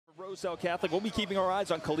Roselle Catholic. We'll be keeping our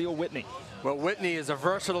eyes on Kahlil Whitney. Well, Whitney is a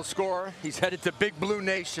versatile scorer. He's headed to Big Blue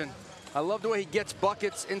Nation. I love the way he gets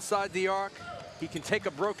buckets inside the arc. He can take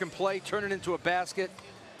a broken play, turn it into a basket.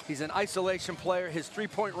 He's an isolation player. His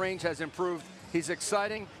three-point range has improved. He's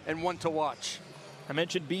exciting and one to watch. I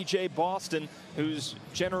mentioned BJ Boston, who's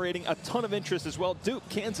generating a ton of interest as well. Duke,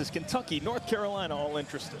 Kansas, Kentucky, North Carolina, all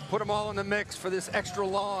interested. Put them all in the mix for this extra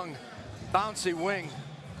long, bouncy wing.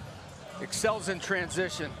 Excels in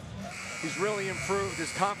transition. He's really improved.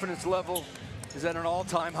 His confidence level is at an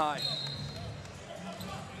all-time high.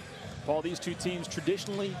 Paul, these two teams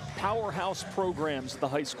traditionally powerhouse programs at the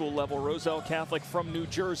high school level. Roselle Catholic from New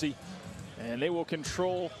Jersey, and they will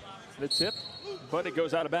control the tip, but it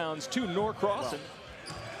goes out of bounds to Norcross. And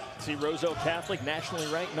see Roselle Catholic nationally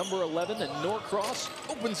ranked number 11, and Norcross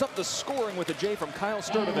opens up the scoring with a J from Kyle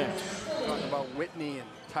Sturdivant. Talking about Whitney and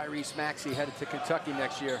Tyrese Maxey headed to Kentucky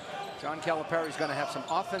next year. John Calipari's going to have some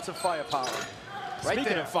offensive firepower.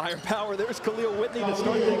 Speaking of firepower, there's Kahlil Whitney to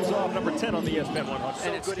start things off, number 10 on the ESPN 100.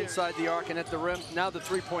 And it's good inside the arc and at the rim. Now the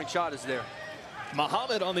three-point shot is there.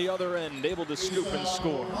 Muhammad on the other end, able to scoop and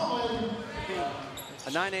score.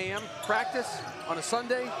 A 9 a.m. practice on a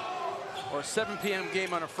Sunday or a 7 p.m.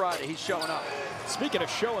 game on a Friday. He's showing up. Speaking of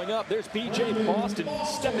showing up, there's BJ Boston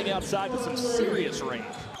stepping outside with some serious range.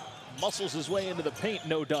 Muscles his way into the paint,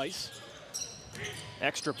 no dice.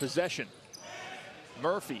 Extra possession.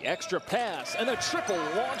 Murphy, extra pass, and a triple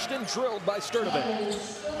launched and drilled by Sturdivant.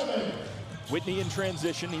 Whitney in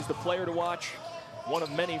transition. He's the player to watch. One of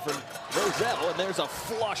many from Roselle, and there's a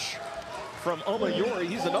flush from Omoyuri.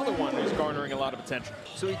 He's another one who's garnering a lot of attention.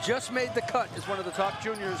 So he just made the cut as one of the top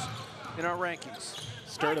juniors in our rankings.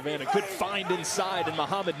 Sturdivant, a good find inside, and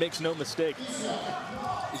Muhammad makes no mistake. He's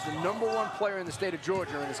the #1 player in the state of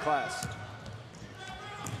Georgia in his class.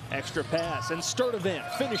 Extra pass, and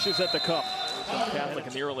Sturdivant finishes at the cup. Catholic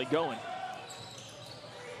in the early going.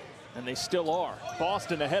 And they still are.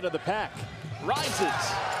 Boston ahead of the pack.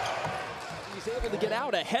 Rises. He's able to get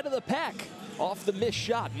out ahead of the pack off the missed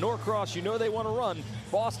shot. Norcross, you know they want to run.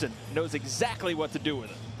 Boston knows exactly what to do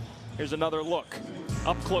with it. Here's another look.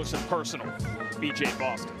 Up close and personal. BJ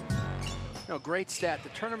Boston. No, great stat. The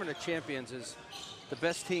Tournament of Champions is the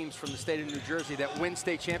best teams from the state of New Jersey that win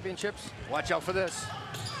state championships. Watch out for this.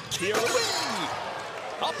 Pierre-Louis.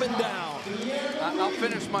 Up and down. I'll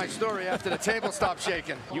finish my story after the table stops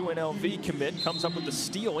shaking. UNLV commit comes up with the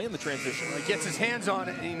steal and the transition. He gets his hands on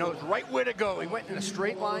it and he knows right where to go. He went in a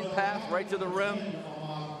straight line path right to the rim,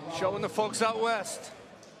 showing the folks out west.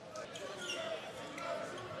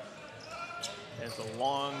 There's a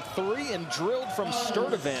long three and drilled from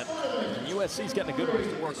Sturdivant. And USC's getting a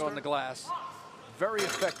good work on the glass. Very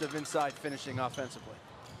effective inside finishing offensively.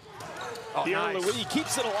 Oh, Pierre-Louis nice.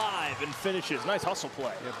 Keeps it alive and finishes. Nice hustle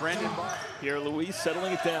play. Yeah, Brandon. Pierre-Louis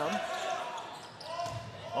settling it down.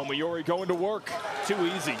 Omoyuri going to work. Too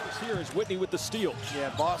easy. Here is Whitney with the steal.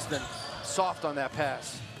 Yeah, Boston soft on that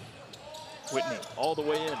pass. Whitney all the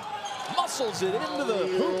way in. Muscles it into the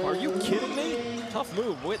hoop. Are you kidding me? Tough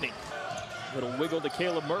move, Whitney. Little wiggle to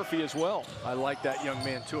Caleb Murphy as well. I like that young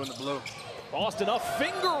man too in the blue. Boston, a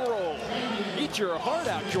finger roll. Eat your heart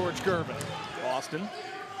out, George Gervin. Boston.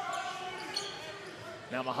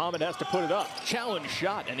 Now Muhammad has to put it up. Challenge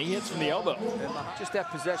shot, and he hits from the elbow. And just that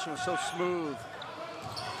possession was so smooth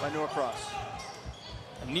by Norcross.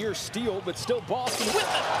 A near steal, but still Boston with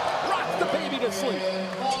it. Rock the baby to sleep.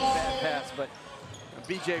 Bad pass, but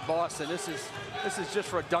BJ Boston, this is just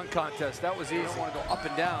for a dunk contest. That was easy. They don't want to go up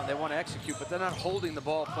and down. They want to execute, but they're not holding the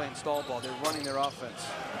ball playing stall ball. They're running their offense.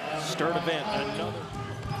 Sturdivant, another.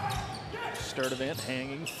 Sturdivant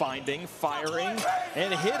hanging, finding, firing,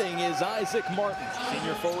 and hitting is Isaac Martin.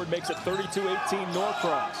 Senior forward makes it 32-18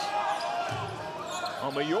 Norcross.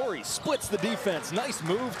 Omoyuri splits the defense. Nice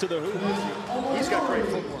move to the hoop. He's got great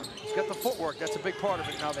footwork. He's got the footwork. That's a big part of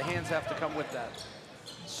it. Now the hands have to come with that.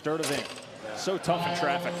 Sturdivant, so tough in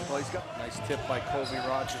traffic. Well, he's got a nice tip by Colby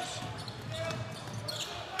Rogers.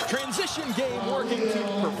 Transition game working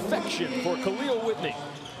to perfection for Kahlil Whitney.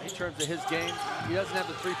 In terms of his game, he doesn't have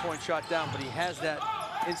the three-point shot down, but he has that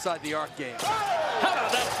inside the arc game. How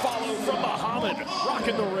about that follow from Muhammad,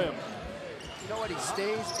 rocking the rim. You know what? He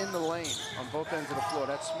stays in the lane on both ends of the floor.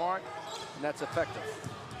 That's smart, and that's effective.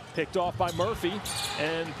 Picked off by Murphy,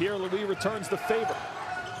 and Pierre-Louis returns the favor.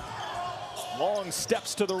 Long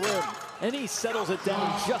steps to the rim, and he settles it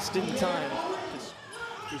down just in time.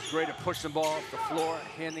 He's great at pushing the ball off the floor,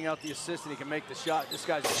 handing out the assist, and he can make the shot. This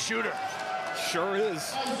guy's a shooter. Sure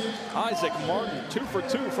is. Isaac Martin, 2 for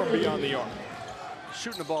 2 from beyond the arc.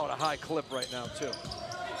 Shooting the ball at a high clip right now, too.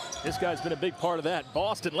 This guy's been a big part of that.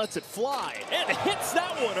 Boston lets it fly and hits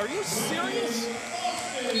that one. Are you serious?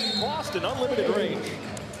 Boston, unlimited range.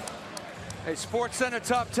 A Sports Center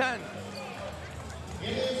top 10.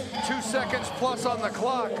 2 seconds plus on the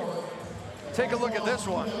clock. Take a look at this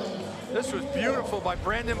one. This was beautiful by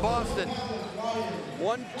Brandon Boston.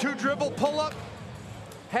 1-2 dribble, pull up,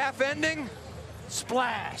 half ending,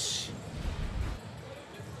 splash.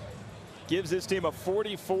 Gives his team a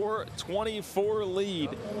 44-24 lead.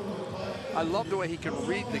 I love the way he can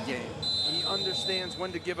read the game. He understands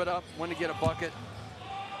when to give it up, when to get a bucket.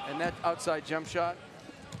 And that outside jump shot,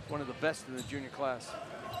 one of the best in the junior class.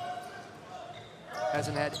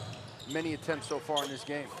 Hasn't had many attempts so far in this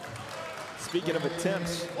game. Speaking of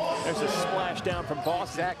attempts, there's a splash down from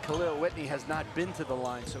Boston. Kahlil Whitney has not been to the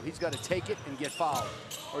line, so he's got to take it and get fouled.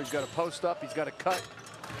 Or he's got to post up, he's got to cut.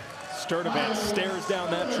 Sturdivant stares down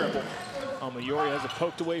that triple. Omoyuri has it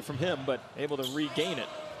poked away from him, but able to regain it.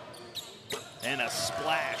 And a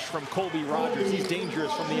splash from Colby Rogers. He's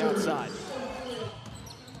dangerous from the outside.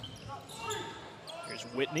 Here's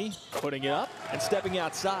Whitney putting it up and stepping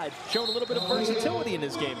outside, showing a little bit of versatility in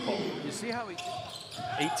his game, Paul. You see how he...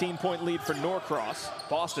 18-point lead for Norcross.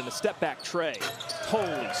 Boston, a step-back tray.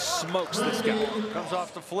 Holy smokes, this guy. Comes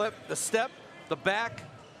off the flip, the step, the back,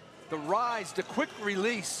 the rise, the quick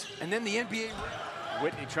release, and then the NBA.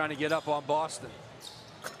 Whitney trying to get up on Boston.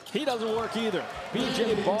 He doesn't work either.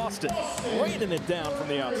 B.J. Boston raining it down from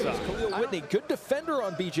the outside. Kahlil Whitney, good defender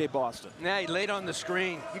on B.J. Boston. Nah, he laid on the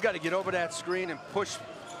screen. You got to get over that screen and push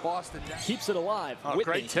Boston down. Keeps it alive. Oh, Whitney.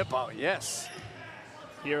 great tip out, yes.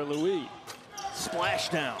 Pierre-Louis, splash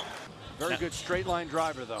down. Very good straight line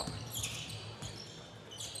driver, though.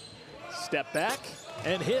 Step back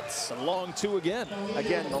and hits. A long two again.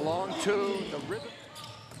 Again, the long two, the rhythm.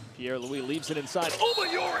 Pierre-Louis leaves it inside.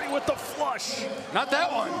 Omoyuri with the flush. Not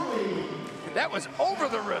that one. That was over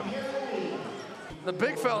the rim. The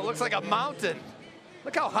big fella looks like a mountain.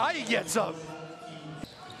 Look how high he gets up.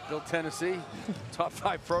 Built Tennessee, top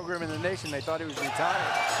 5 program in the nation. They thought he was retired.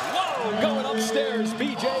 Whoa, going upstairs,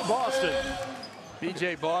 B.J. Boston.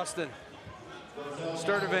 B.J. Boston.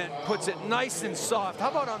 Sturdivant puts it nice and soft.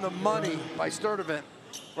 How about on the money by Sturdivant?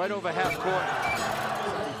 Right over half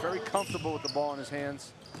court. He's very comfortable with the ball in his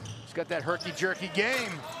hands. He's got that herky-jerky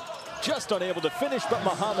game. Just unable to finish, but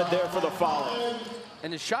Muhammad there for the follow.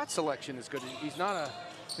 And his shot selection is good. He's not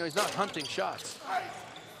he's not hunting shots.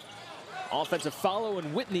 Offensive follow,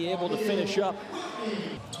 and Whitney able to finish up.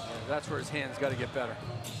 Yeah, that's where his hands got to get better.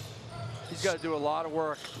 He's got to do a lot of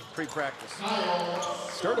work pre-practice.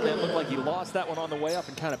 Sturdivant looked like he lost that one on the way up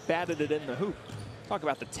and kind of batted it in the hoop. Talk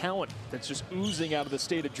about the talent that's just oozing out of the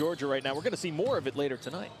state of Georgia right now. We're going to see more of it later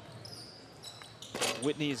tonight.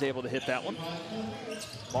 Whitney is able to hit that one.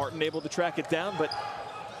 Martin able to track it down, but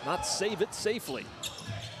not save it safely.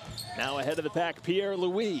 Now ahead of the pack,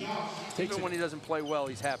 Pierre-Louis. Even when he doesn't play well,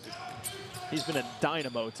 he's happy. He's been a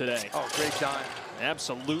dynamo today. Oh, great dime.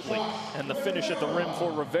 Absolutely. And the finish at the rim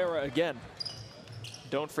for Rivera again.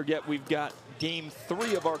 Don't forget, we've got game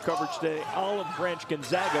 3 of our coverage today. Olive Branch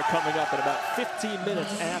Gonzaga coming up in about 15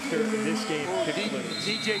 minutes after this game concludes.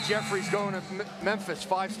 DJ Jeffrey's going to Memphis,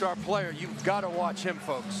 5-star player. You've got to watch him,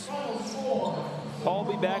 folks. Paul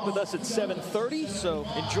will be back with us at 7:30, so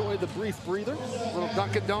enjoy the brief breather. Little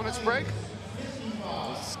Dunkin' Donuts break.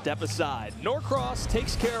 Step aside. Norcross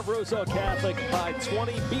takes care of Roselle Catholic by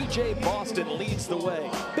 20. B.J. Boston leads the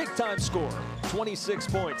way. Big time score, 26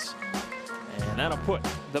 points. And that'll put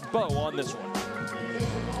the bow on this one.